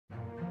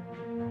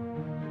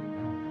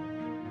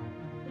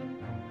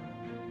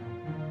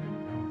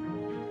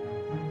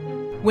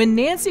When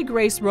Nancy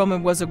Grace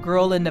Roman was a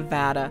girl in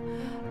Nevada,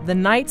 the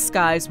night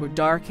skies were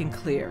dark and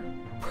clear,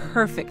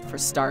 perfect for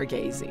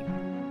stargazing.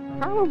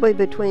 Probably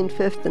between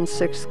 5th and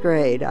 6th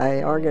grade,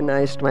 I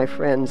organized my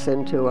friends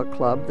into a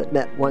club that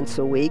met once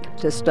a week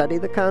to study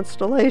the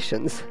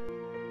constellations.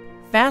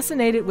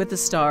 Fascinated with the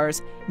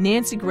stars,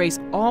 Nancy Grace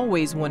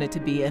always wanted to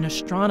be an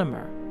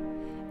astronomer.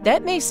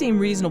 That may seem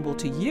reasonable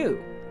to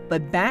you,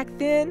 but back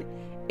then,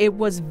 it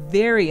was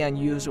very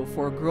unusual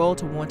for a girl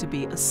to want to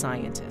be a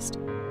scientist.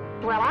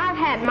 Well, I've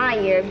had my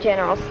year of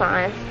general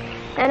science,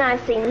 and I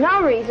see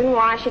no reason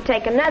why I should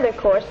take another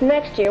course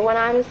next year when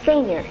I'm a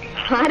senior.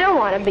 I don't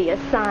want to be a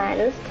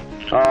scientist.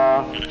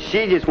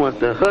 She just wants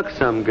to hook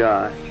some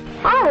guy.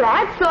 All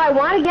right, so I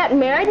want to get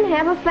married and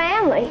have a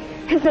family.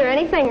 Is there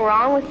anything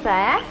wrong with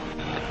that?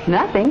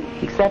 Nothing,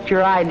 except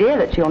your idea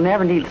that you'll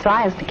never need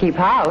science to keep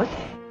house.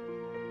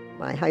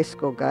 My high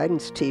school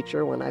guidance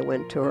teacher, when I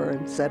went to her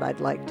and said I'd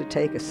like to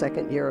take a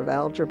 2nd year of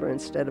algebra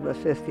instead of a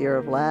 5th year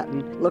of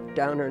Latin, looked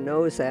down her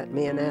nose at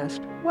me and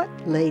asked, what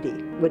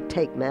lady would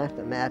take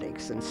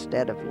mathematics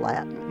instead of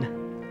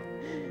Latin?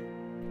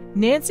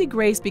 Nancy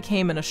Grace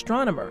became an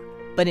astronomer,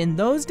 but in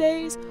those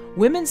days,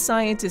 women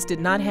scientists did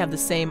not have the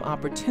same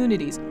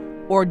opportunities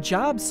or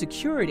job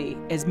security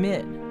as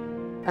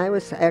men. I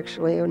was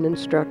actually an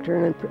instructor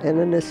and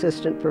an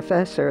assistant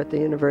professor at the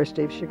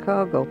University of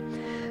Chicago.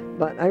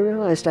 But I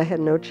realized I had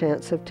no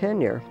chance of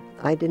tenure.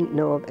 I didn't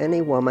know of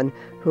any woman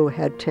who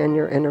had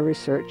tenure in a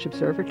research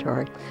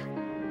observatory.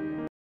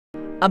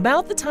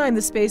 About the time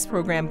the space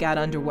program got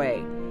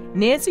underway,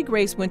 Nancy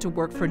Grace went to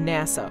work for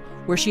NASA,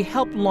 where she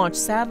helped launch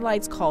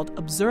satellites called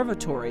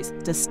observatories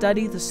to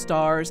study the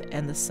stars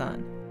and the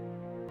sun.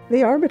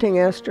 The Orbiting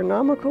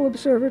Astronomical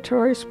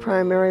Observatory's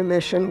primary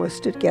mission was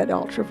to get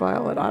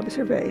ultraviolet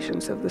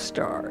observations of the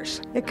stars.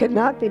 It could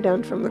not be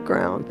done from the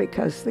ground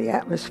because the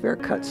atmosphere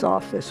cuts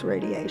off this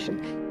radiation.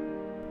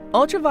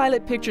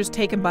 Ultraviolet pictures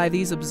taken by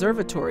these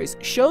observatories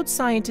showed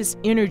scientists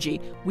energy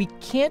we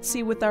can't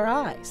see with our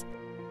eyes.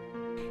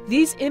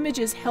 These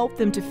images helped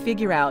them to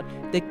figure out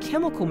the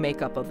chemical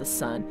makeup of the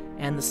sun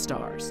and the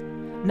stars.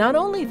 Not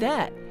only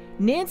that,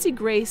 Nancy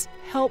Grace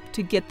helped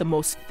to get the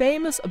most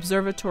famous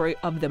observatory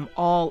of them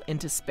all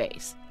into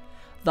space,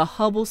 the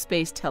Hubble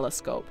Space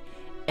Telescope,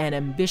 an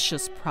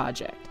ambitious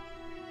project.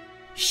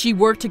 She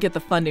worked to get the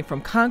funding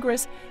from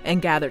Congress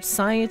and gathered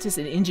scientists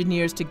and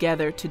engineers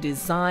together to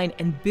design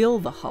and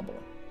build the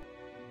Hubble.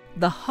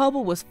 The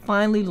Hubble was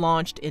finally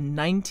launched in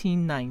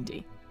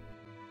 1990.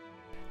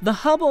 The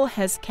Hubble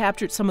has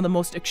captured some of the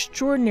most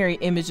extraordinary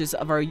images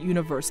of our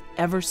universe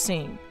ever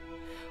seen.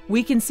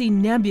 We can see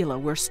nebula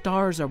where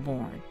stars are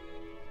born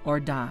or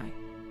die,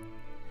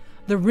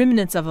 the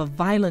remnants of a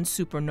violent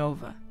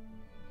supernova,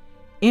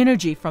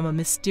 energy from a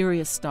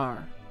mysterious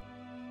star,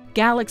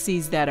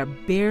 galaxies that are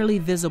barely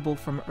visible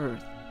from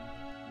Earth,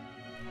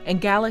 and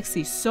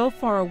galaxies so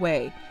far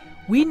away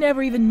we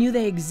never even knew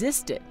they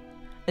existed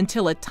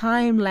until a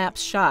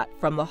time-lapse shot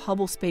from the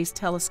Hubble Space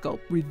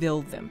Telescope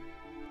revealed them.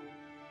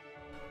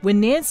 When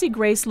Nancy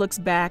Grace looks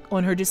back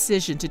on her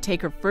decision to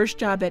take her first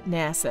job at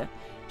NASA,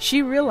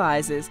 she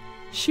realizes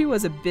she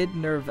was a bit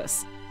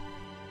nervous.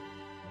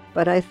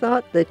 But I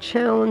thought the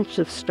challenge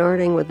of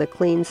starting with a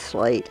clean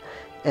slate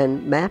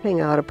and mapping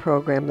out a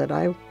program that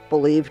I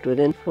believed would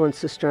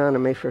influence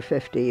astronomy for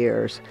 50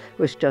 years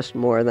was just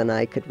more than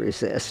I could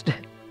resist.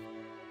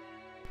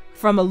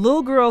 From a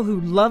little girl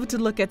who loved to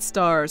look at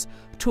stars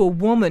to a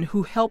woman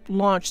who helped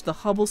launch the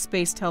Hubble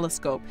Space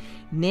Telescope,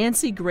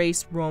 Nancy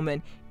Grace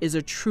Roman is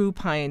a true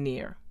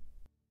pioneer.